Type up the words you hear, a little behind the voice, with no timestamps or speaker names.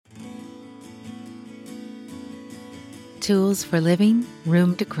Tools for living,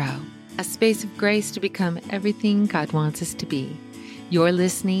 room to grow. A space of grace to become everything God wants us to be. You're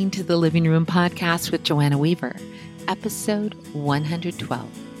listening to the Living Room Podcast with Joanna Weaver, episode 112.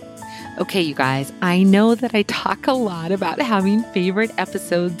 Okay, you guys, I know that I talk a lot about having favorite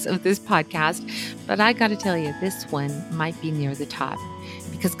episodes of this podcast, but I got to tell you, this one might be near the top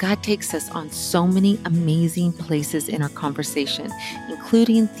because God takes us on so many amazing places in our conversation,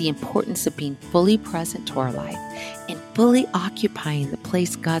 including the importance of being fully present to our life and fully occupying the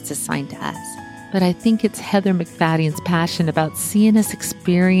place God's assigned to us. But I think it's Heather MacFadyen's passion about seeing us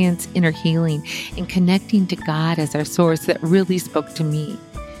experience inner healing and connecting to God as our source that really spoke to me.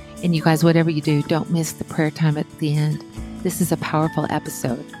 And you guys, whatever you do, don't miss the prayer time at the end. This is a powerful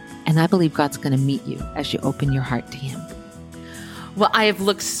episode, and I believe God's going to meet you as you open your heart to Him. Well, I have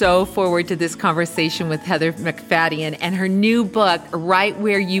looked so forward to this conversation with Heather MacFadyen and her new book, Right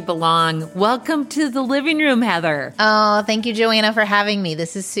Where You Belong. Welcome to the living room, Heather. Oh, thank you, Joanna, for having me.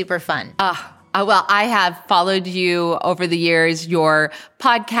 This is super fun. Well, I have followed you over the years, your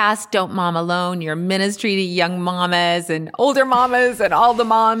podcast, Don't Mom Alone, your ministry to young mamas and older mamas and all the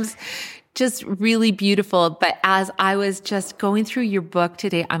moms. Just really beautiful. But as I was just going through your book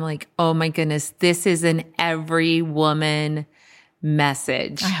today, I'm like, oh my goodness, this is an every woman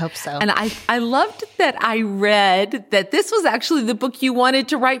message. I hope so. And I loved that I read that this was actually the book you wanted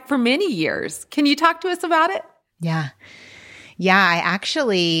to write for many years. Can you talk to us about it? Yeah, I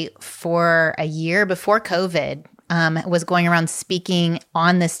actually, for a year before COVID, was going around speaking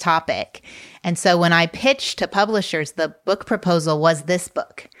on this topic. And so when I pitched to publishers, the book proposal was this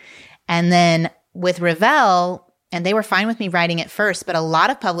book. And then with Revell, and they were fine with me writing it first, but a lot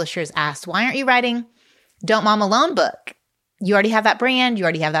of publishers asked, why aren't you writing Don't Mom Alone book? You already have that brand, you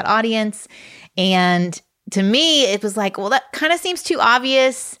already have that audience. And to me, it was like, well, that kind of seems too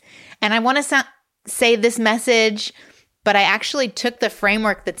obvious. And I want to say this message, but I actually took the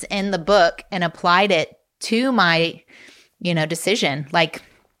framework that's in the book and applied it to my, decision. Like,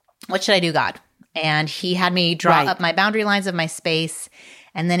 what should I do, God? And He had me draw up my boundary lines of my space.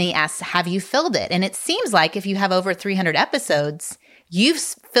 And then He asked, have you filled it? And it seems like if you have over 300 episodes, you've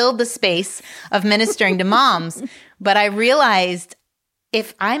filled the space of ministering to moms. But I realized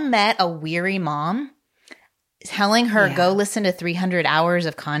if I met a weary mom, telling her go listen to 300 hours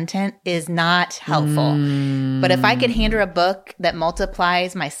of content is not helpful. But if I could hand her a book that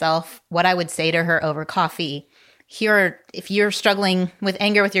multiplies myself, what I would say to her over coffee, if you're struggling with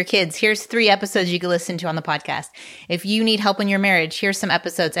anger with your kids, here's 3 episodes you can listen to on the podcast. If you need help in your marriage, here's some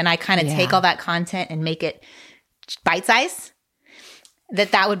episodes. And I kind of take all that content and make it bite-sized,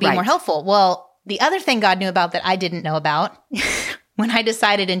 that would be more helpful. Well, the other thing God knew about that I didn't know about when I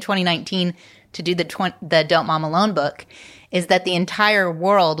decided in 2019 to do the Don't Mom Alone book is that the entire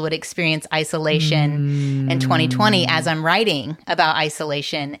world would experience isolation in 2020 as I'm writing about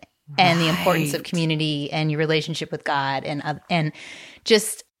isolation and the importance of community and your relationship with God. And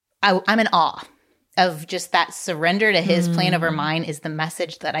just, I'm in awe of just that surrender to His plan over mine is the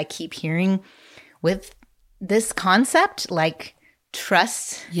message that I keep hearing with this concept, like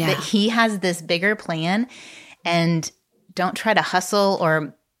trust that He has this bigger plan and don't try to hustle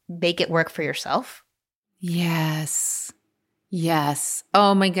or make it work for yourself. Yes.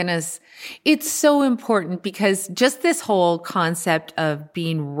 Oh my goodness. It's so important because just this whole concept of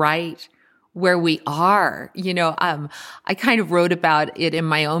being right where we are, I kind of wrote about it in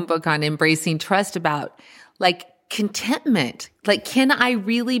my own book on Embracing Trust about like contentment. Like, can I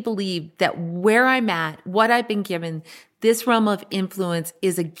really believe that where I'm at, what I've been given, this realm of influence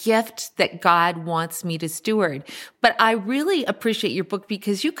is a gift that God wants me to steward. But I really appreciate your book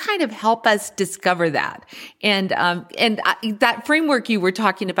because you kind of help us discover that. And that framework you were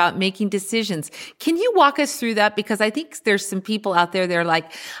talking about, making decisions. Can you walk us through that? Because I think there's some people out there, they're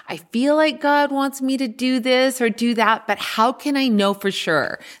like, I feel like God wants me to do this or do that, but how can I know for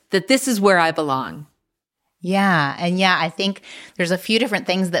sure that this is where I belong? Yeah. And I think there's a few different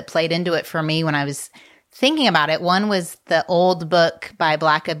things that played into it for me when I was thinking about it. One was the old book by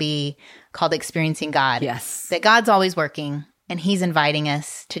Blackaby called Experiencing God. Yes. That God's always working and He's inviting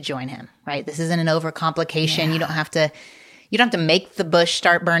us to join Him, right? This isn't an overcomplication. Yeah. You don't have to make the bush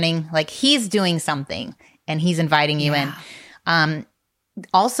start burning. Like He's doing something and He's inviting you in.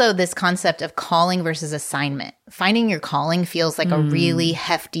 Also this concept of calling versus assignment. Finding your calling feels like a really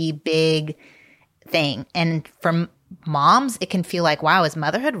hefty, big thing. And for moms, it can feel like, wow, is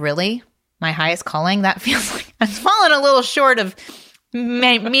motherhood really my highest calling? That feels like I'm falling a little short of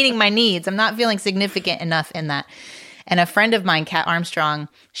meeting my needs. I'm not feeling significant enough in that. And a friend of mine, Kat Armstrong,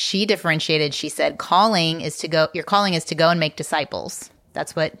 she differentiated. She said, your calling is to go and make disciples.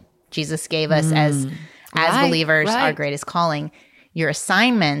 That's what Jesus gave us as Right, believers, our right. greatest calling. Your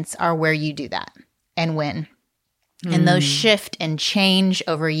assignments are where you do that and when. And those shift and change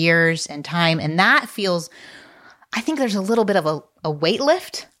over years and time. And that feels, I think there's a little bit of a weight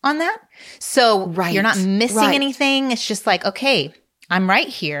lift on that. So Right, you're not missing right. anything. It's just like, okay, I'm right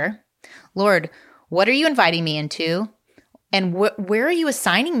here. Lord, what are you inviting me into? And where are you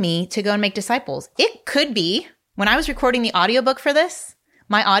assigning me to go and make disciples? It could be, when I was recording the audiobook for this,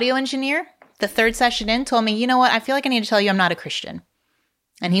 my audio engineer, the third session in, told me, you know what? I feel like I need to tell you I'm not a Christian.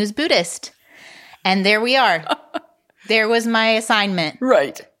 And he was Buddhist. And there we are. There was my assignment.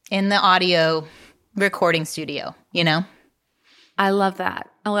 Right. In the audio recording studio, you know? I love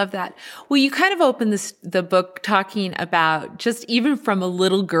that. I love that. Well, you kind of opened the book talking about just even from a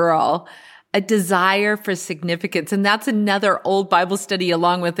little girl, a desire for significance. And that's another old Bible study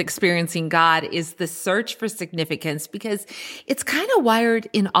along with experiencing God is the search for significance, because it's kind of wired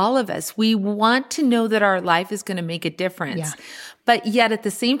in all of us. We want to know that our life is going to make a difference. Yeah. But yet at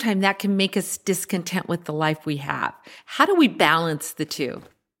the same time, that can make us discontent with the life we have. How do we balance the two?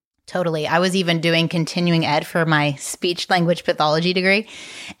 Totally. I was even doing continuing ed for my speech language pathology degree,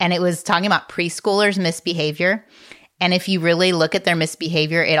 and it was talking about preschoolers' misbehavior. And if you really look at their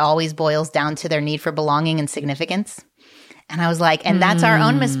misbehavior, it always boils down to their need for belonging and significance. And I was like, and that's our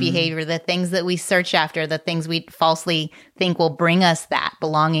own misbehavior, the things that we search after, the things we falsely think will bring us that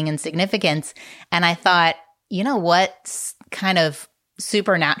belonging and significance. And I thought, you know what kind of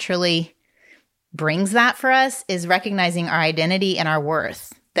supernaturally brings that for us is recognizing our identity and our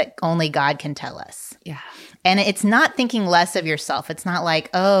worth that only God can tell us. Yeah. And it's not thinking less of yourself. It's not like,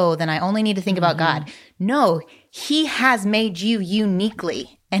 oh, then I only need to think about God. No, he has made you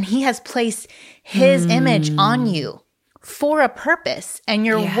uniquely, and he has placed his image on you for a purpose. And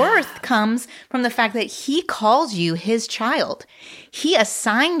your worth comes from the fact that he calls you his child. He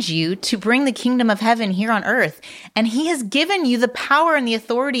assigns you to bring the kingdom of heaven here on earth. And he has given you the power and the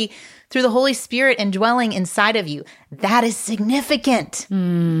authority through the Holy Spirit indwelling inside of you. That is significant.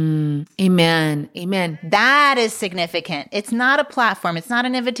 Amen. Amen. That is significant. It's not a platform. It's not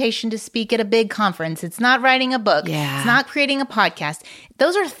an invitation to speak at a big conference. It's not writing a book. Yeah. It's not creating a podcast.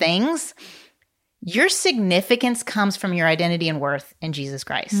 Those are things. Your significance comes from your identity and worth in Jesus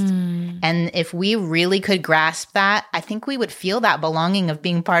Christ. And if we really could grasp that, I think we would feel that belonging of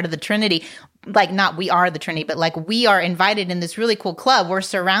being part of the Trinity. Like, not we are the Trinity, but like we are invited in this really cool club. We're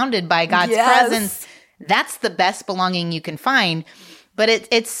surrounded by God's presence. That's the best belonging you can find. But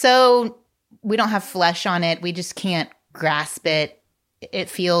it's so, we don't have flesh on it. We just can't grasp it. It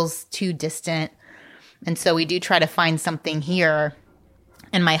feels too distant. And so we do try to find something here.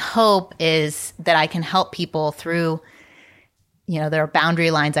 And my hope is that I can help people through, you know, there are boundary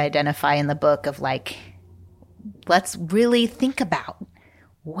lines I identify in the book of like, let's really think about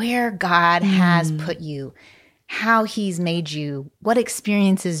where God has put you, how he's made you, what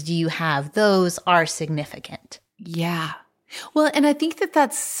experiences do you have? Those are significant. Yeah. Well, and I think that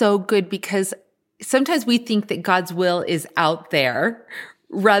that's so good because sometimes we think that God's will is out there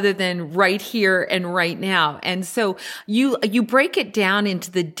rather than right here and right now. And so you break it down into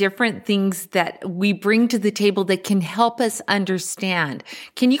the different things that we bring to the table that can help us understand.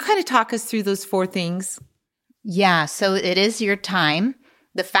 Can you kind of talk us through those 4 things? Yeah. So it is your time.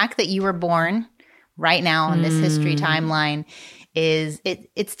 The fact that you were born right now on this history timeline is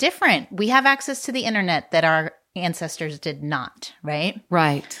it's different. We have access to the internet that our ancestors did not, right?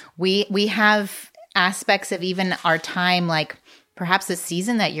 Right. We have aspects of even our time, like perhaps the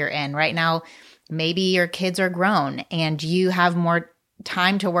season that you're in right now. Maybe your kids are grown and you have more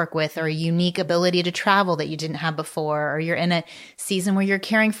time to work with, or a unique ability to travel that you didn't have before, or you're in a season where you're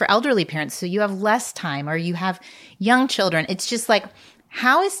caring for elderly parents, so you have less time, or you have young children. It's just like,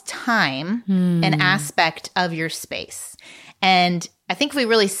 how is time an aspect of your space? And I think if we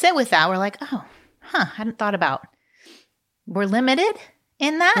really sit with that, we're like, oh, I hadn't thought about. We're limited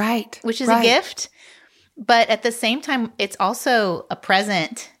in that, Right. Which is a gift. But at the same time, it's also a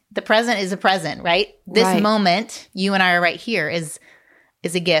present. The present is a present, right? This moment, you and I are right here, is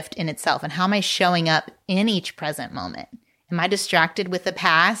a gift in itself. And how am I showing up in each present moment? Am I distracted with the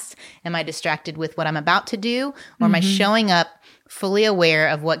past? Am I distracted with what I'm about to do? Or am I showing up fully aware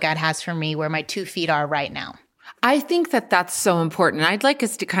of what God has for me, where my 2 feet are right now? I think that that's so important. I'd like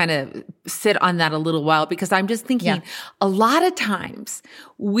us to kind of sit on that a little while, because I'm just thinking a lot of times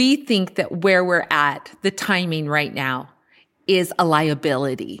we think that where we're at, the timing right now, is a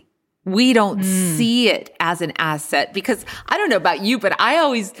liability. We don't see it as an asset, because I don't know about you, but I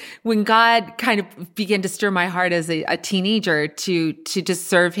always, when God kind of began to stir my heart as a teenager to just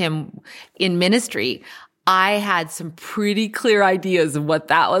serve him in ministry, I had some pretty clear ideas of what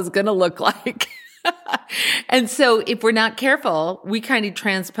that was going to look like. And so if we're not careful, we kind of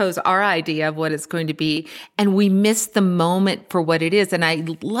transpose our idea of what it's going to be, and we miss the moment for what it is. And I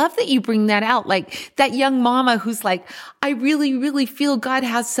love that you bring that out. Like that young mama who's like, I really, really feel God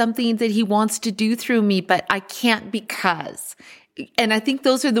has something that he wants to do through me, but I can't because. And I think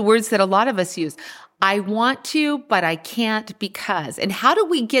those are the words that a lot of us use. I want to, but I can't because. And how do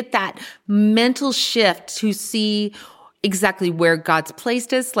we get that mental shift to see exactly where God's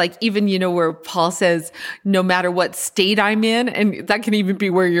placed us? Like even, where Paul says, no matter what state I'm in, and that can even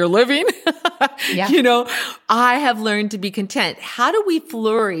be where you're living, Yeah. I have learned to be content. How do we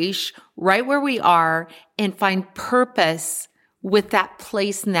flourish right where we are and find purpose with that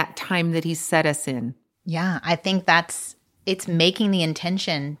place and that time that he set us in? Yeah, I think it's making the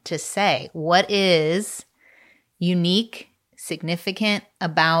intention to say, what is unique, significant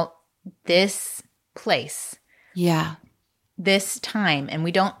about this place? Yeah. This time. And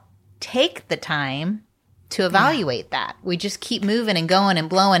we don't take the time to evaluate that. We just keep moving and going and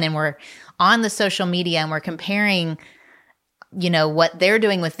blowing, and we're on the social media and we're comparing, what they're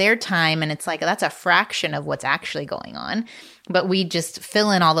doing with their time. And it's like, that's a fraction of what's actually going on. But we just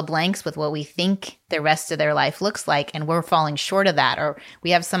fill in all the blanks with what we think the rest of their life looks like. And we're falling short of that. Or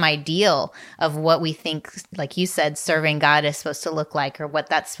we have some ideal of what we think, like you said, serving God is supposed to look like, or what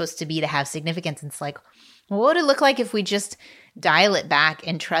that's supposed to be to have significance. And it's like, well, what would it look like if we just dial it back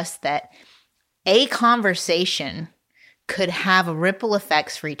and trust that a conversation could have ripple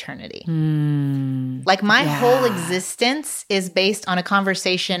effects for eternity? Like my whole existence is based on a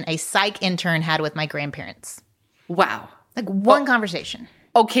conversation a psych intern had with my grandparents. Wow. Like one conversation.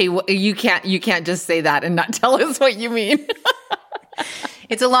 Okay, well, you can't just say that and not tell us what you mean.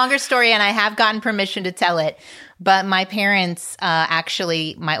 It's a longer story, and I have gotten permission to tell it. But my parents,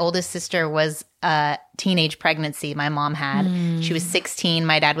 actually, my oldest sister was a teenage pregnancy my mom had. She was 16.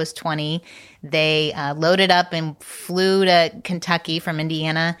 My dad was 20. They loaded up and flew to Kentucky from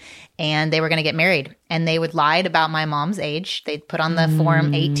Indiana, and they were going to get married. And they would lied about my mom's age. They'd put on the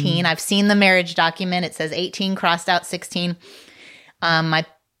form 18. I've seen the marriage document. It says 18, crossed out 16. My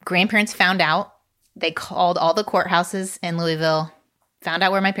grandparents found out. They called all the courthouses in Louisville, found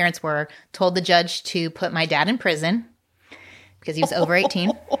out where my parents were, told the judge to put my dad in prison because he was over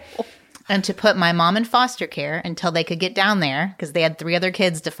 18, and to put my mom in foster care until they could get down there because they had 3 other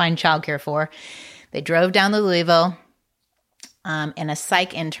kids to find childcare for. They drove down to Louisville, and a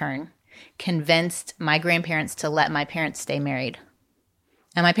psych intern convinced my grandparents to let my parents stay married.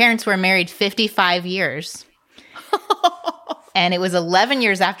 And my parents were married 55 years. And it was 11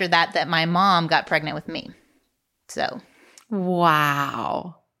 years after that my mom got pregnant with me. So...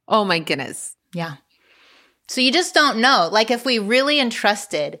 Wow. Oh my goodness. Yeah. So you just don't know. Like if we really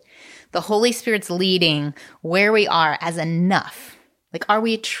entrusted the Holy Spirit's leading where we are as enough, like are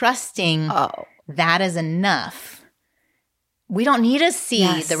we trusting that as enough? We don't need to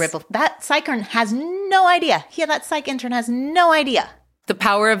see the ripple. That psych intern has no idea. That psych intern has no idea. The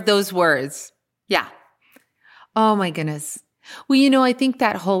power of those words. Yeah. Oh my goodness. Well, I think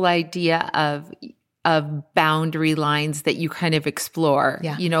that whole idea of boundary lines that you kind of explore,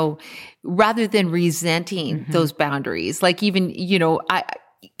 rather than resenting those boundaries. Like even,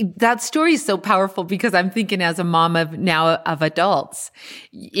 that story is so powerful because I'm thinking as a mom of adults,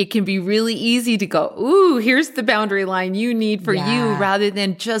 it can be really easy to go, ooh, here's the boundary line you need for you, rather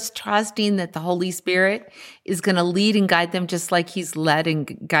than just trusting that the Holy Spirit is going to lead and guide them just like he's led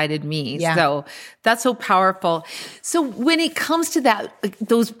and guided me. Yeah. So that's so powerful. So when it comes to that,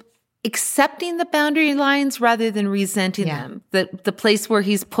 those accepting the boundary lines rather than resenting them, the place where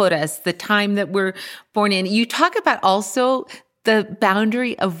he's put us, the time that we're born in. You talk about also the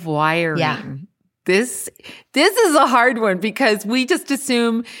boundary of wiring. Yeah. This is a hard one because we just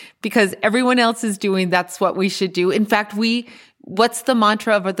assume because everyone else is doing, that's what we should do. In fact, what's the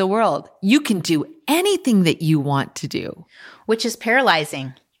mantra of the world? You can do anything that you want to do. Which is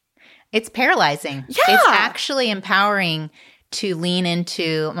paralyzing. It's paralyzing. Yeah. It's actually empowering to lean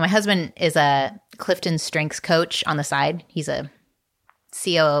into. My husband is a Clifton Strengths coach on the side. He's a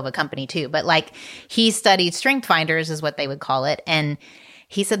COO of a company too, but he studied Strength Finders is what they would call it. And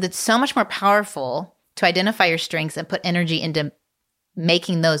he said that's so much more powerful to identify your strengths and put energy into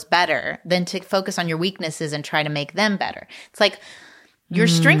making those better than to focus on your weaknesses and try to make them better. It's like your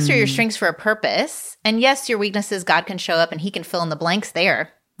strengths are your strengths for a purpose. And yes, your weaknesses, God can show up and he can fill in the blanks there.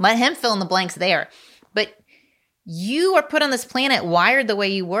 Let him fill in the blanks there. But you are put on this planet wired the way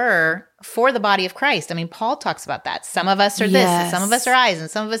you were for the body of Christ. I mean, Paul talks about that. Some of us are this, and some of us are eyes, and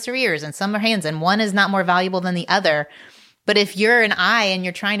some of us are ears, and some are hands, and one is not more valuable than the other. But if you're an eye and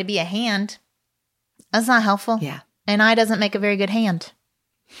you're trying to be a hand, that's not helpful. Yeah. An eye doesn't make a very good hand.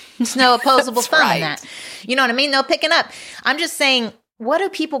 There's no opposable That's thumb right. in that. You know what I mean? They'll pick it up. I'm just saying, what do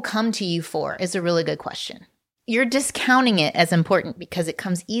people come to you for is a really good question. You're discounting it as important because it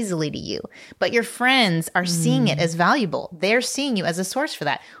comes easily to you, but your friends are seeing it as valuable. They're seeing you as a source for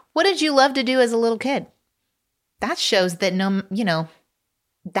that. What did you love to do as a little kid? That shows that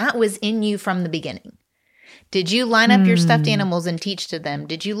that was in you from the beginning. Did you line up your stuffed animals and teach to them?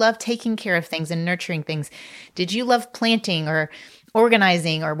 Did you love taking care of things and nurturing things? Did you love planting or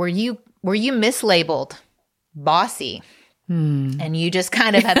organizing, or were you mislabeled bossy? And you just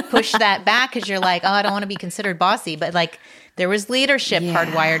kind of have pushed that back because you're like, oh, I don't want to be considered bossy. But like there was leadership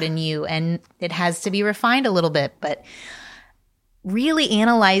hardwired in you, and it has to be refined a little bit. But really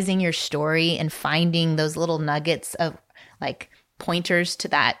analyzing your story and finding those little nuggets of like pointers to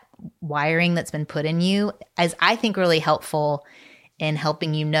that wiring that's been put in you is, I think, really helpful in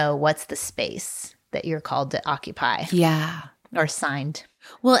helping you know what's the space that you're called to occupy. Yeah. Or signed.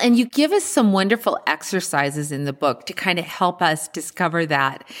 Well, and you give us some wonderful exercises in the book to kind of help us discover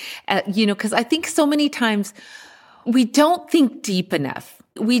that, because I think so many times we don't think deep enough.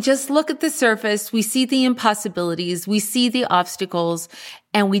 We just look at the surface, we see the impossibilities, we see the obstacles,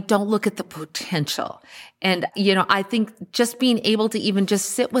 and we don't look at the potential. And, I think just being able to even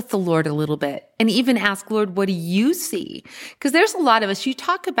just sit with the Lord a little bit and even ask, Lord, what do you see? Because there's a lot of us, you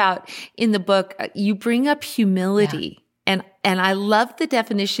talk about in the book, you bring up humility. Yeah. And I love the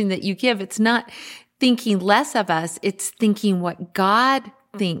definition that you give. It's not thinking less of us. It's thinking what God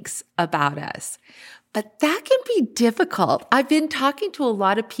thinks about us. But that can be difficult. I've been talking to a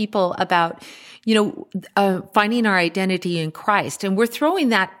lot of people about, finding our identity in Christ. And we're throwing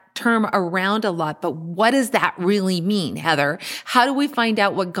that term around a lot. But what does that really mean, Heather? How do we find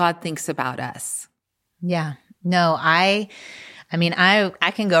out what God thinks about us? Yeah. No, I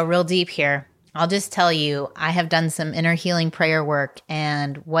can go real deep here. I'll just tell you, I have done some inner healing prayer work,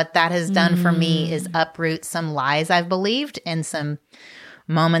 and what that has done for me is uproot some lies I've believed and some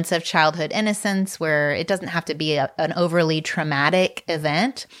moments of childhood innocence where it doesn't have to be an overly traumatic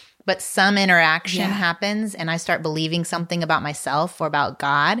event, but some interaction happens and I start believing something about myself or about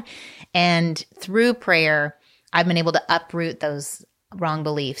God. And through prayer, I've been able to uproot those wrong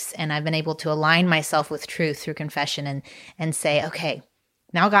beliefs, and I've been able to align myself with truth through confession and say, okay,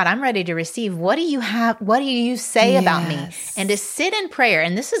 now, God, I'm ready to receive. What do you have? What do you say about me? And to sit in prayer.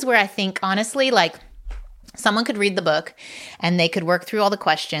 And this is where I think, honestly, like someone could read the book and they could work through all the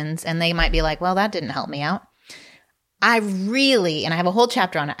questions and they might be like, well, that didn't help me out. And I have a whole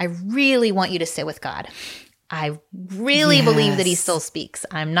chapter on it. I really want you to sit with God. I really believe that he still speaks.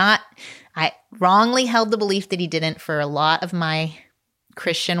 I wrongly held the belief that he didn't for a lot of my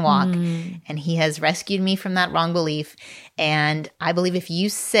Christian walk, and he has rescued me from that wrong belief. And I believe if you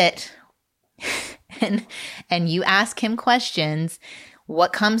sit and you ask him questions,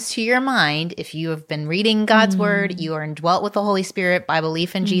 what comes to your mind, if you have been reading God's word, you are indwelt with the Holy Spirit by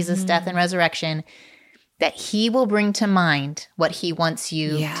belief in Jesus' death and resurrection, that he will bring to mind what he wants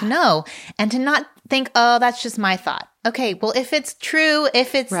you to know, and to not think, oh, that's just my thought. Okay, well, if it's true,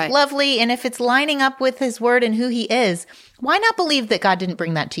 if it's lovely, and if it's lining up with his word and who he is, why not believe that God didn't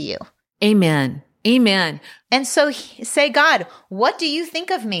bring that to you? Amen. Amen. And so say, God, what do you think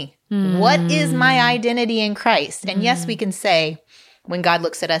of me? What is my identity in Christ? And yes, we can say, when God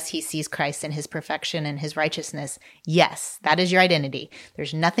looks at us, he sees Christ and his perfection and his righteousness. Yes, that is your identity.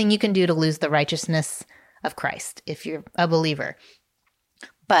 There's nothing you can do to lose the righteousness of Christ if you're a believer.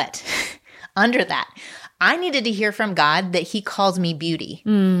 But under that, I needed to hear from God that he calls me beauty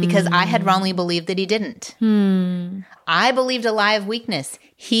because I had wrongly believed that he didn't. I believed a lie of weakness.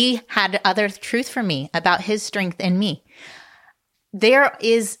 He had other truth for me about his strength in me. There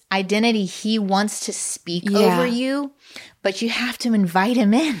is identity he wants to speak over you, but you have to invite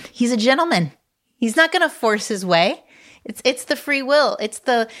him in. He's a gentleman. He's not going to force his way. It's the free will. It's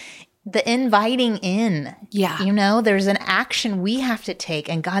the inviting in. Yeah. There's an action we have to take,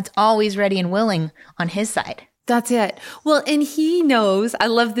 and God's always ready and willing on his side. That's it. Well, and he knows, I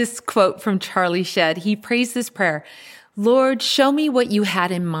love this quote from Charlie Shedd. He prays this prayer, Lord, show me what you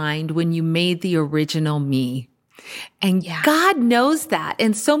had in mind when you made the original me. And God knows that.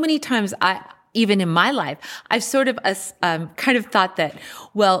 And so many times even in my life, I've sort of kind of thought that,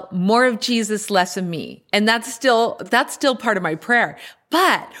 well, more of Jesus, less of me. And that's still part of my prayer.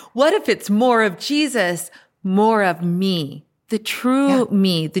 But what if it's more of Jesus, more of me? The true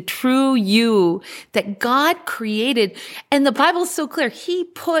me, the true you that God created. And the Bible's so clear. He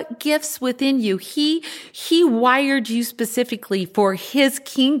put gifts within you. He wired you specifically for his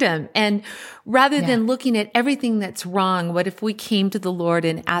kingdom. And rather than looking at everything that's wrong, what if we came to the Lord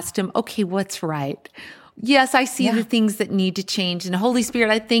and asked him, okay, what's right? Yes, I see Yeah. the things that need to change. And Holy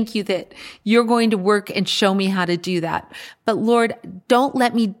Spirit, I thank you that you're going to work and show me how to do that. But Lord, don't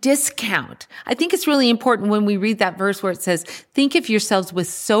let me discount. I think it's really important when we read that verse where it says, think of yourselves with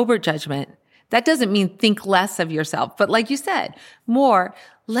sober judgment. That doesn't mean think less of yourself. But like you said, more,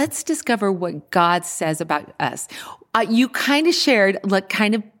 let's discover what God says about us. You kind of shared, like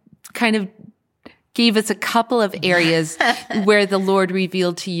kind of gave us a couple of areas where the Lord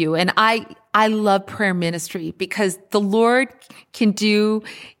revealed to you. And I love prayer ministry because the Lord can do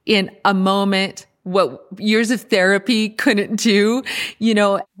in a moment what years of therapy couldn't do, you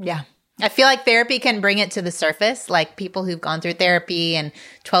know. Yeah. I feel like therapy can bring it to the surface, like people who've gone through therapy and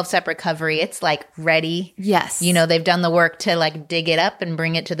 12-step recovery, it's like ready. Yes. You know, they've done the work to like dig it up and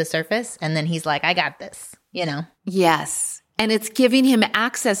bring it to the surface. And then he's like, I got this, you know? Yes. And it's giving him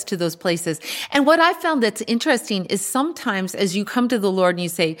access to those places. And what I found that's interesting is sometimes as you come to the Lord and you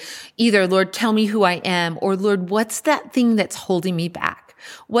say, either, Lord, tell me who I am, or Lord, what's that thing that's holding me back?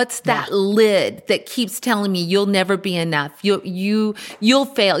 What's that lid that keeps telling me you'll never be enough? You'll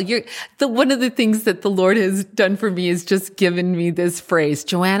fail. One of the things that the Lord has done for me is just given me this phrase,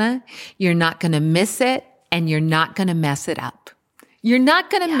 Joanna, you're not going to miss it and you're not going to mess it up. You're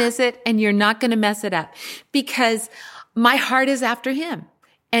not going to miss it and you're not going to mess it up because my heart is after him.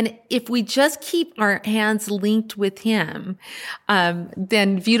 And if we just keep our hands linked with him,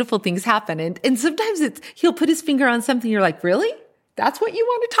 then beautiful things happen. And sometimes he'll put his finger on something. You're like, really? That's what you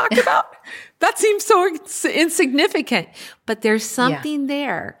want to talk about? That seems so insignificant, but there's something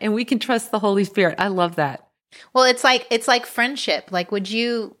there and we can trust the Holy Spirit. I love that. Well, it's like friendship. Like, would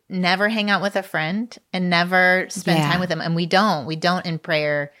you never hang out with a friend and never spend time with them? And we don't in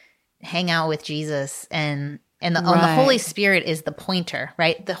prayer hang out with Jesus and the Holy Spirit is the pointer,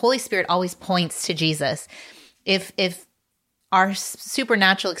 right? The Holy Spirit always points to Jesus. If our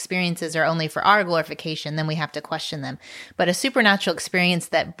supernatural experiences are only for our glorification, then we have to question them. But a supernatural experience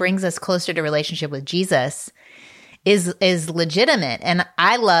that brings us closer to relationship with Jesus is legitimate. And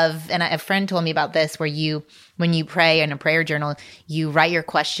I love, and a friend told me about this, where when you pray in a prayer journal, you write your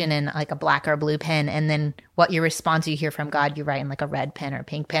question in like a black or a blue pen, and then what your response you hear from God, you write in like a red pen or a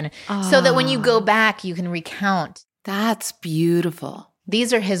pink pen, so that when you go back, you can recount. That's beautiful.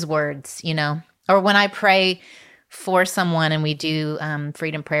 These are his words, you know? Or when I pray for someone and we do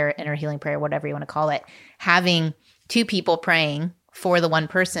freedom prayer, inner healing prayer, whatever you want to call it, having two people praying for the one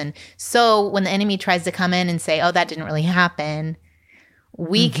person. So when the enemy tries to come in and say, oh, that didn't really happen,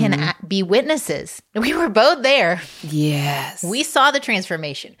 we can be witnesses. We were both there. Yes. We saw the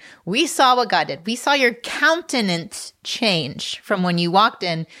transformation. We saw what God did. We saw your countenance change from when you walked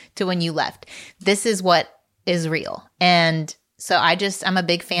in to when you left. This is what is real. And so I'm a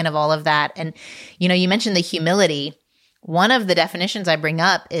big fan of all of that. And, you know, you mentioned the humility. One of the definitions I bring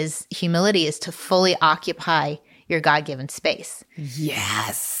up is humility is to fully occupy your God-given space.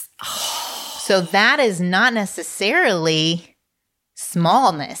 Yes. So that is not necessarily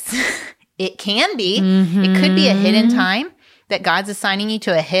smallness. It can be. It could be a hidden time that God's assigning you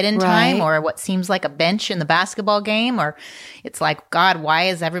to a hidden time, or what seems like a bench in the basketball game, or it's like, God, why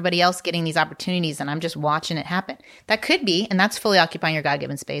is everybody else getting these opportunities and I'm just watching it happen? That could be, and that's fully occupying your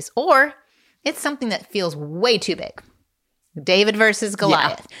God-given space. Or it's something that feels way too big. David versus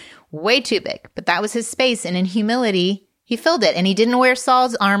Goliath. Way too big, but that was his space. And in humility, he filled it. And he didn't wear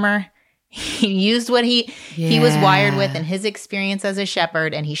Saul's armor. He used what he was wired with and his experience as a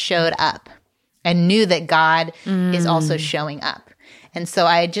shepherd, and he showed up and knew that God is also showing up. And so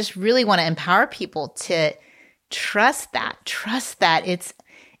I just really want to empower people to trust that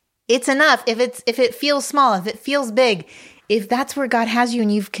it's enough. If it feels small, if it feels big, if that's where God has you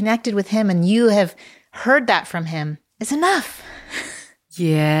and you've connected with him and you have heard that from him, it's enough.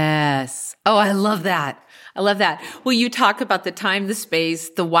 Yes. Oh, I love that. I love that. Well, you talk about the time, the space,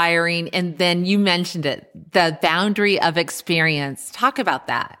 the wiring, and then you mentioned it, the boundary of experience. Talk about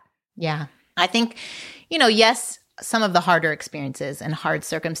that. Yeah. I think, you know, yes, some of the harder experiences and hard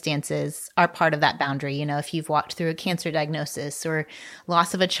circumstances are part of that boundary. You know, if you've walked through a cancer diagnosis or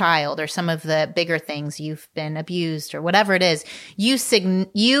loss of a child or some of the bigger things, you've been abused or whatever it is, you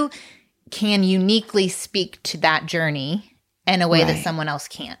can uniquely speak to that journey in a way that someone else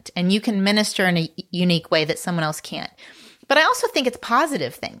can't. And you can minister in a unique way that someone else can't. But I also think it's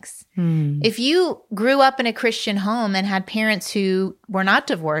positive things. If you grew up in a Christian home and had parents who were not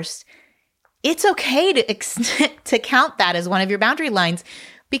divorced, it's okay to count that as one of your boundary lines,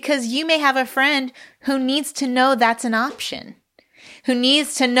 because you may have a friend who needs to know that's an option, who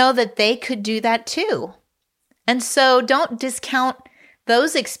needs to know that they could do that too. And so don't discount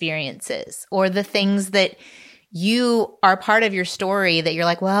those experiences or the things that you are part of your story that you're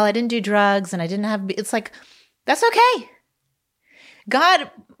like, well, I didn't do drugs and I didn't have, it's like, that's okay.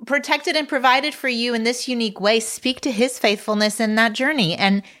 God protected and provided for you in this unique way. Speak to his faithfulness in that journey.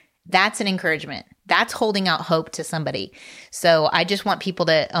 And that's an encouragement. That's holding out hope to somebody. So I just want people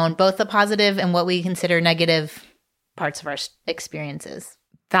to own both the positive and what we consider negative parts of our experiences.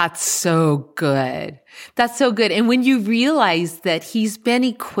 That's so good. That's so good. And when you realize that he's been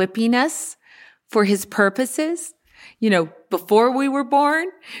equipping us for his purposes, before we were born,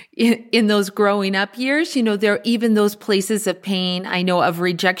 in those growing up years, there are even those places of pain, I know, of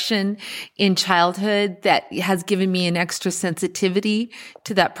rejection in childhood that has given me an extra sensitivity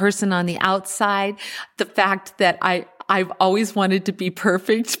to that person on the outside. The fact that I've always wanted to be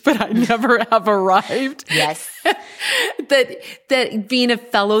perfect, but I never have arrived. Yes. that being a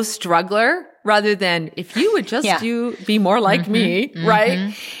fellow struggler rather than if you would just be more like me,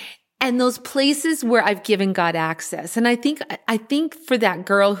 right? And those places where I've given God access. And I think for that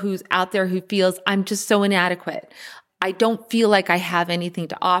girl who's out there who feels I'm just so inadequate, I don't feel like I have anything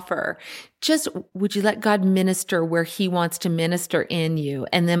to offer. Just would you let God minister where he wants to minister in you,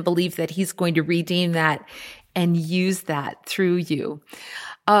 and then believe that he's going to redeem that and use that through you.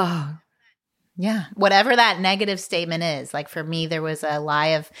 Oh, yeah. Whatever that negative statement is. Like for me, there was a lie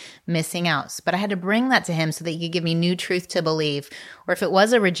of missing out, but I had to bring that to him so that he could give me new truth to believe. Or if it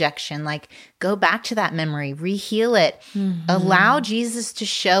was a rejection, like go back to that memory, reheal it, allow Jesus to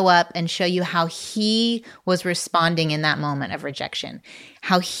show up and show you how he was responding in that moment of rejection,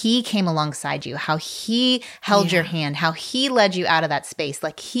 how he came alongside you, how he held your hand, how he led you out of that space.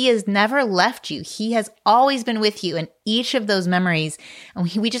 Like he has never left you. He has always been with you in each of those memories.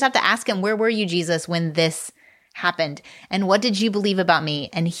 And we just have to ask him, where were you, Jesus, when this happened? And what did you believe about me?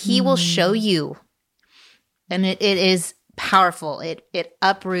 And he will show you. And it is powerful. It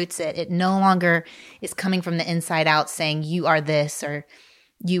uproots it. It no longer is coming from the inside out saying you are this, or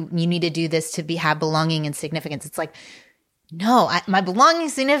you need to do this to have belonging and significance. It's like, no, my belonging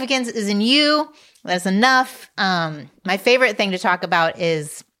significance is in you. That's enough. My favorite thing to talk about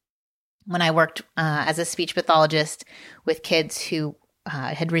is when I worked as a speech pathologist with kids who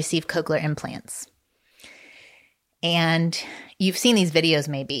had received cochlear implants. And you've seen these videos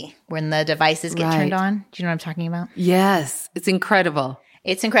maybe when the devices get turned on. Do you know what I'm talking about? Yes. It's incredible.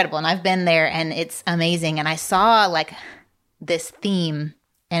 It's incredible. And I've been there and it's amazing. And I saw like this theme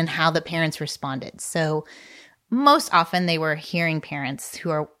and how the parents responded. So most often they were hearing parents who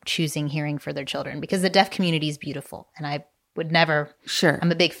are choosing hearing for their children because the deaf community is beautiful. And I would never,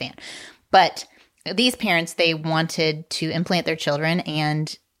 I'm a big fan. But these parents, they wanted to implant their children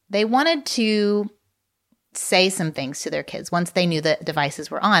and they wanted to say some things to their kids once they knew the devices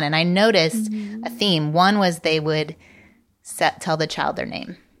were on. And I noticed a theme. One was they would tell the child their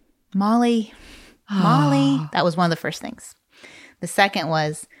name. Molly. That was one of the first things. The second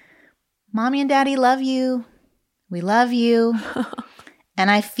was, Mommy and Daddy love you. We love you.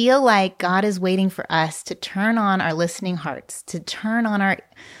 And I feel like God is waiting for us to turn on our listening hearts, to turn on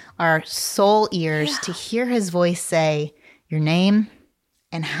our soul ears, to hear his voice say your name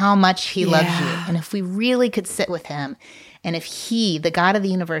and how much he loves you. And if we really could sit with him, and if he, the God of the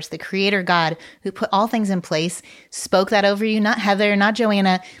universe, the creator God who put all things in place, spoke that over you, not Heather, not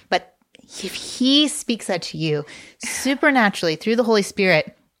Joanna, but if he speaks that to you supernaturally through the Holy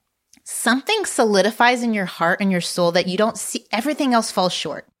Spirit, something solidifies in your heart and your soul that you don't see. Everything else falls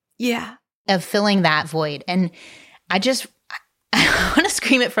short of filling that void. And I want to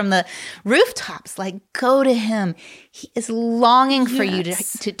scream it from the rooftops, like, go to him. He is longing for you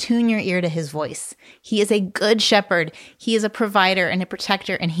to tune your ear to his voice. He is a good shepherd. He is a provider and a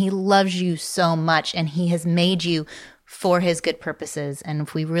protector, and he loves you so much, and he has made you for his good purposes. And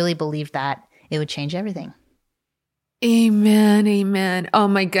if we really believed that, it would change everything. Amen. Amen. Oh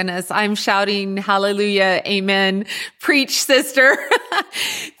my goodness. I'm shouting hallelujah. Amen. Preach, sister.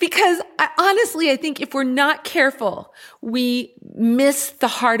 Because honestly, I think if we're not careful, we miss the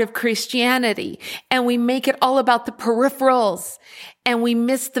heart of Christianity and we make it all about the peripherals and we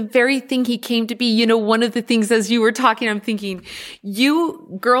miss the very thing he came to be. You know, one of the things as you were talking, I'm thinking,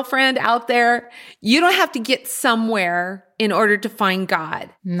 you girlfriend out there, you don't have to get somewhere in order to find God.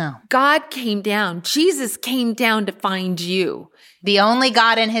 No. God came down. Jesus came down to find you. The only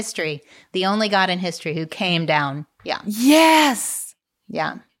God in history who came down. Yeah. Yes.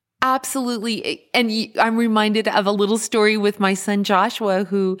 Yeah. Absolutely. And I'm reminded of a little story with my son Joshua,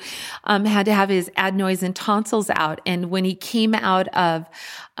 who had to have his adenoids and tonsils out. And when he came out of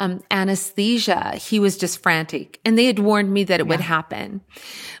anesthesia, he was just frantic. And they had warned me that it would happen.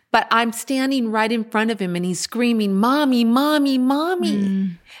 But I'm standing right in front of him and he's screaming, Mommy, Mommy,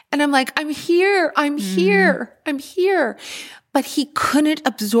 Mommy. And I'm like, I'm here. I'm here. I'm here. But he couldn't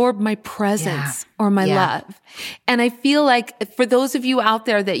absorb my presence or my love. And I feel like for those of you out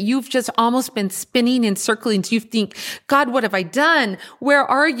there that you've just almost been spinning in circles, you think, God, what have I done? Where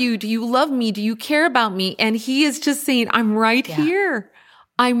are you? Do you love me? Do you care about me? And he is just saying, I'm right here.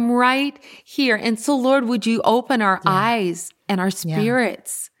 I'm right here. And so, Lord, would you open our eyes and our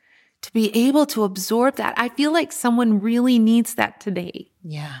spirits to be able to absorb that? I feel like someone really needs that today.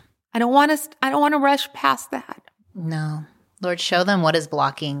 Yeah. I don't want to rush past that. No. Lord, show them what is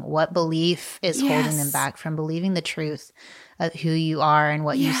blocking, what belief is holding them back from believing the truth of who you are and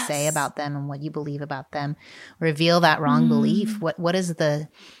what you say about them and what you believe about them. Reveal that wrong belief. What is the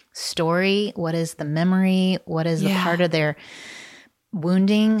story? What is the memory? What is the part of their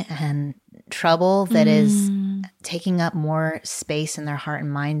wounding and trouble that is taking up more space in their heart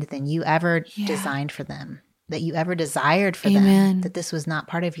and mind than you ever designed for them? That you ever desired for them, that this was not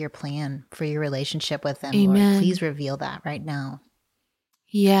part of your plan for your relationship with them. Lord, please reveal that right now.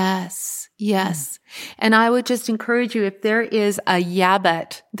 Yes. And I would just encourage you, if there is a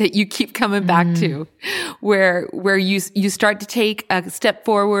but that you keep coming back to, where you start to take a step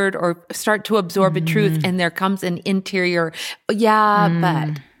forward or start to absorb a truth and there comes an interior,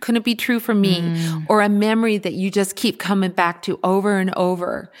 but couldn't it be true for me? Or a memory that you just keep coming back to over and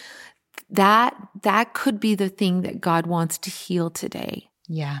over. That could be the thing that God wants to heal today.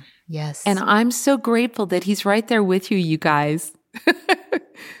 Yeah. Yes. And I'm so grateful that he's right there with you, you guys.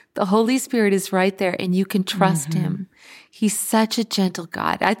 The Holy Spirit is right there and you can trust him. He's such a gentle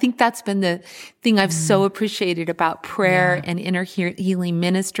God. I think that's been the thing I've so appreciated about prayer and inner healing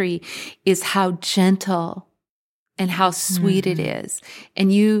ministry is how gentle and how sweet it is.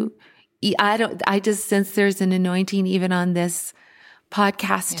 And I just sense there's an anointing even on this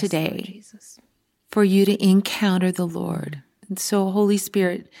podcast today for you to encounter the Lord. And so, Holy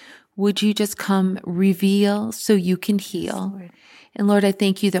Spirit, would you just come reveal so you can heal? Yes, and Lord, I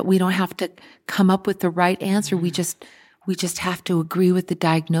thank you that we don't have to come up with the right answer. We just have to agree with the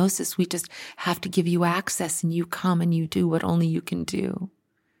diagnosis. We just have to give you access and you come and you do what only you can do.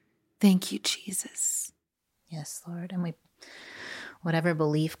 Thank you, Jesus. Yes, Lord. And whatever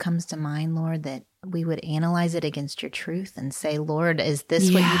belief comes to mind, Lord, that we would analyze it against your truth and say, Lord, is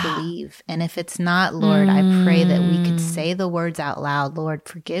this what you believe? And if it's not, Lord, I pray that we could say the words out loud. Lord,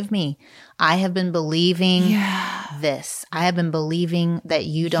 forgive me. I have been believing this. I have been believing that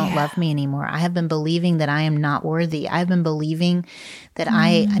you don't love me anymore. I have been believing that I am not worthy. I've been believing that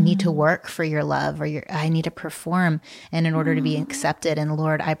I need to work for your love or I need to perform and in order to be accepted. And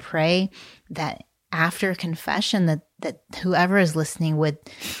Lord, I pray that after confession that whoever is listening would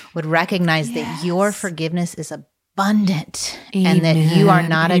recognize that your forgiveness is abundant and that you are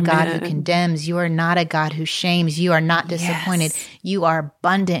not a God who condemns. You are not a God who shames. You are not disappointed. You are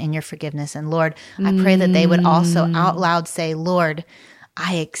abundant in your forgiveness. And Lord, I pray that they would also out loud say, Lord,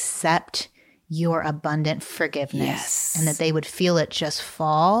 I accept your abundant forgiveness and that they would feel it just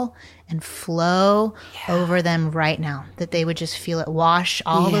fall and flow over them right now, that they would just feel it wash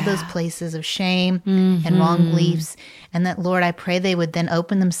all of those places of shame and wrong beliefs. And that, Lord, I pray they would then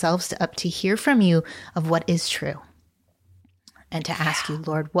open themselves up to hear from you of what is true and to ask you,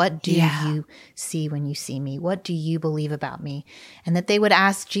 Lord, what do you see when you see me? What do you believe about me? And that they would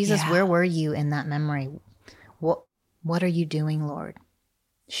ask, Jesus, where were you in that memory? What are you doing, Lord?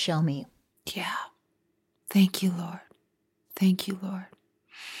 Show me. Yeah. Thank you, Lord. Thank you, Lord.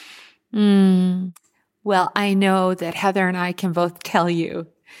 Well, I know that Heather and I can both tell you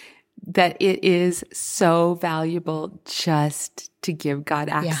that it is so valuable just to give God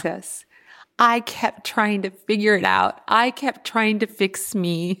access. I kept trying to figure it out. I kept trying to fix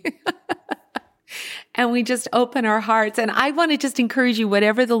me. And we just open our hearts. And I want to just encourage you,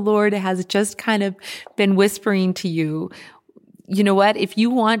 whatever the Lord has just kind of been whispering to you, you know what? If you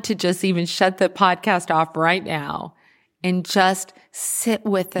want to just even shut the podcast off right now and just sit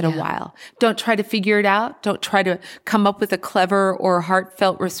with it a while. Don't try to figure it out. Don't try to come up with a clever or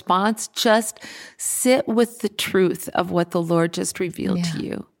heartfelt response. Just sit with the truth of what the Lord just revealed to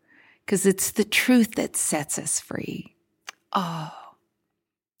you. Because it's the truth that sets us free. Oh,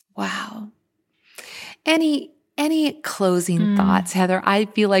 wow. Any closing thoughts, Heather? I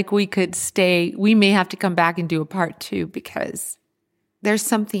feel like we may have to come back and do a part 2 because there's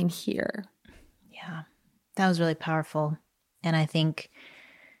something here. Yeah, that was really powerful. And I think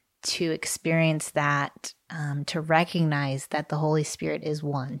to experience that, to recognize that the Holy Spirit is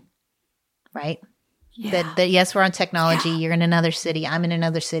one, right? Yeah. That yes, we're on technology. You're in another city. I'm in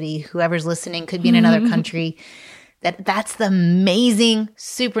another city. Whoever's listening could be in another country. That's the amazing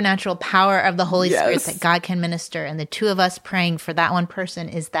supernatural power of the Holy Spirit Yes. that God can minister. And the two of us praying for that one person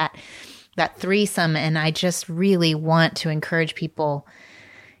is that threesome. And I just really want to encourage people,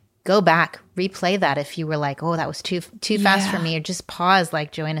 go back, replay that if you were like, oh, that was too fast for me, or just pause,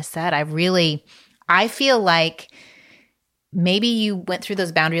 like Joanna said. I feel like maybe you went through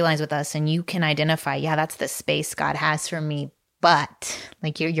those boundary lines with us and you can identify, yeah, that's the space God has for me. But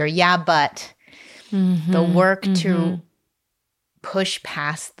like but the work to push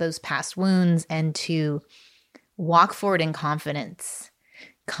past those past wounds and to walk forward in confidence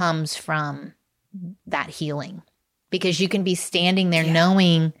comes from that healing. Because you can be standing there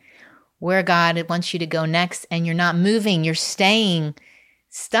knowing where God wants you to go next, and you're not moving, you're staying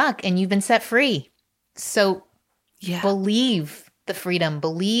stuck, and you've been set free. So believe the freedom,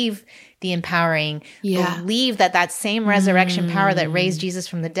 believe the empowering, believe that same resurrection power that raised Jesus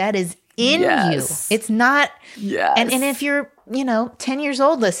from the dead is in you. It's not, and if you're, 10 years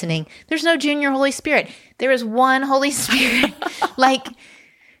old listening, there's no junior Holy Spirit. There is one Holy Spirit, like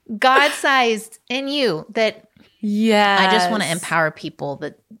God-sized in you that I just want to empower people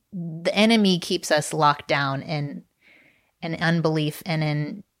that the enemy keeps us locked down in unbelief and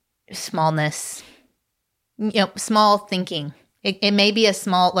in smallness, small thinking. It may be a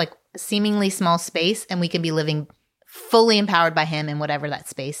small, like seemingly small space, and we can be living fully empowered by him in whatever that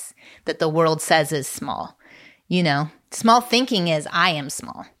space that the world says is small. Small thinking is I am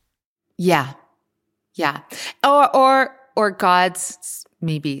small. Yeah. Or God's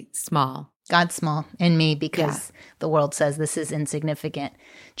maybe small. God's small in me because the world says this is insignificant.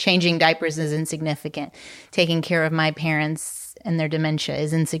 Changing diapers is insignificant. Taking care of my parents and their dementia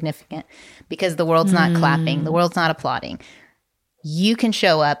is insignificant because the world's not clapping. The world's not applauding. You can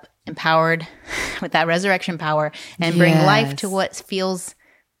show up empowered with that resurrection power and bring life to what feels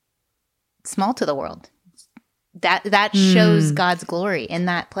small to the world. That shows God's glory in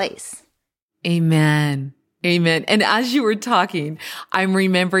that place. Amen. And as you were talking, I'm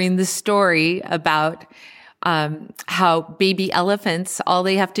remembering the story about how baby elephants, all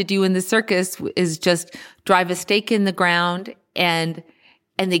they have to do in the circus is just drive a stake in the ground, and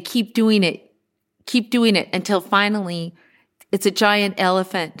they keep doing it until finally it's a giant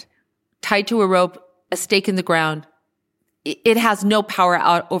elephant tied to a rope, a stake in the ground. It has no power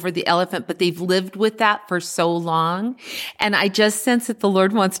out over the elephant, but they've lived with that for so long. And I just sense that the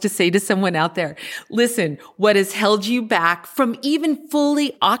Lord wants to say to someone out there, listen, what has held you back from even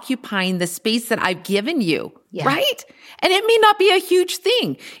fully occupying the space that I've given you, right? And it may not be a huge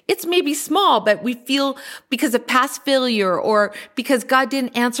thing. It's maybe small, but we feel because of past failure or because God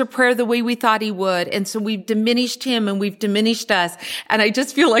didn't answer prayer the way we thought he would. And so we've diminished him and we've diminished us. And I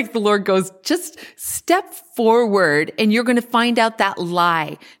just feel like the Lord goes, just step forward and you're going to find out that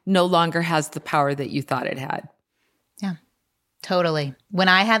lie no longer has the power that you thought it had. Yeah, totally. When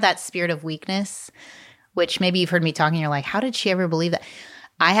I had that spirit of weakness, which maybe you've heard me talking, you're like, how did she ever believe that?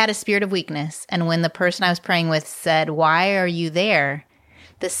 I had a spirit of weakness. And when the person I was praying with said, why are you there?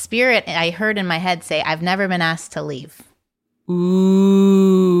 The spirit I heard in my head say, I've never been asked to leave. Ooh.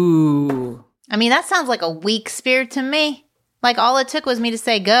 I mean, that sounds like a weak spirit to me. Like all it took was me to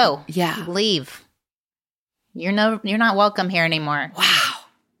say, go. Yeah. Leave. You're not welcome here anymore. Wow.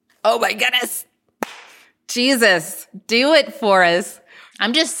 Oh my goodness. Jesus, do it for us.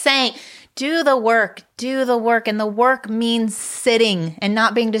 I'm just saying, do the work. And the work means sitting and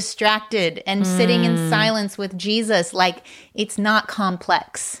not being distracted and sitting in silence with Jesus. Like, it's not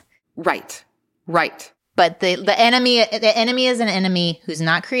complex. Right. But the enemy is an enemy who's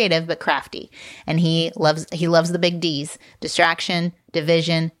not creative, but crafty. And he loves the big D's: distraction,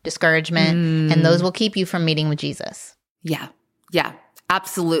 division, discouragement. And those will keep you from meeting with Jesus. Yeah.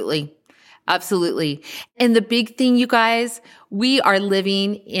 Absolutely. And the big thing, you guys, we are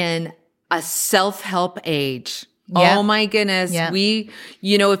living in a self-help age. Yep. Oh my goodness. Yep.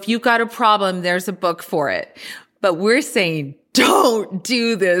 If you've got a problem, there's a book for it. But we're saying, don't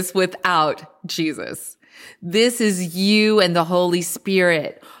do this without Jesus. This is you and the Holy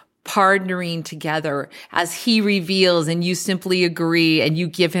Spirit partnering together as he reveals, and you simply agree and you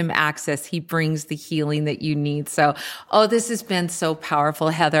give him access. He brings the healing that you need. So, this has been so powerful,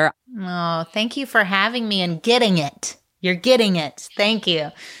 Heather. Oh, thank you for having me and getting it. You're getting it. Thank you.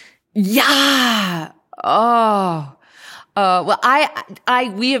 Yeah. Well,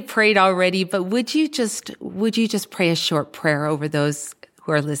 we have prayed already, but would you just pray a short prayer over those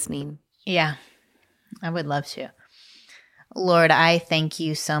who are listening? Yeah, I would love to. Lord, I thank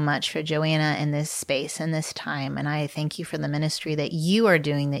you so much for Joanna in this space and this time. And I thank you for the ministry that you are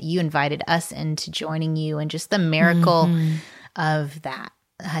doing, that you invited us into joining you, and just the miracle of that.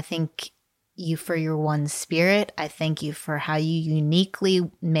 I think you for your one spirit. I thank you for how you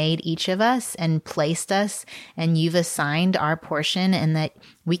uniquely made each of us and placed us, and you've assigned our portion, and that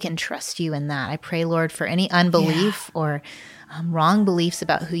we can trust you in that. I pray, Lord, for any unbelief or wrong beliefs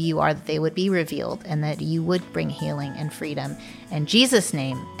about who you are, that they would be revealed and that you would bring healing and freedom. In Jesus'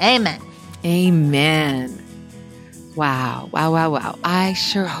 name, amen. Amen. Wow. I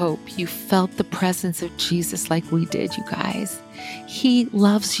sure hope you felt the presence of Jesus like we did, you guys. He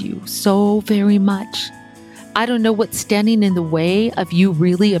loves you so very much. I don't know what's standing in the way of you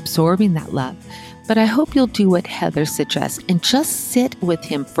really absorbing that love, but I hope you'll do what Heather suggests and just sit with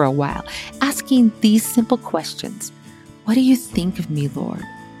him for a while, asking these simple questions. What do you think of me, Lord?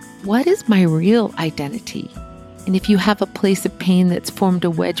 What is my real identity? And if you have a place of pain that's formed a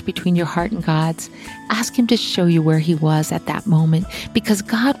wedge between your heart and God's, ask him to show you where he was at that moment, because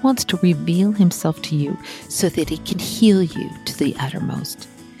God wants to reveal himself to you so that he can heal you to the uttermost.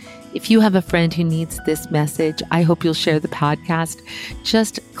 If you have a friend who needs this message, I hope you'll share the podcast.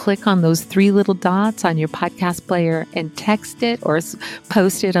 Just click on those 3 little dots on your podcast player and text it or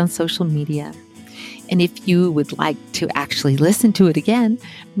post it on social media. And if you would like to actually listen to it again,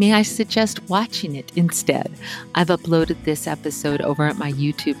 may I suggest watching it instead? I've uploaded this episode over at my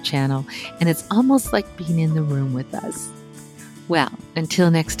YouTube channel, and it's almost like being in the room with us. Well, until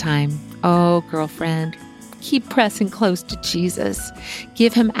next time, oh, girlfriend, keep pressing close to Jesus.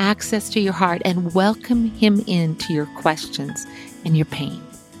 Give him access to your heart and welcome him into your questions and your pain.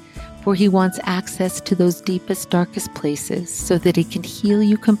 For he wants access to those deepest, darkest places so that he can heal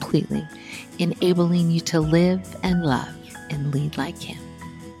you completely, enabling you to live and love and lead like him.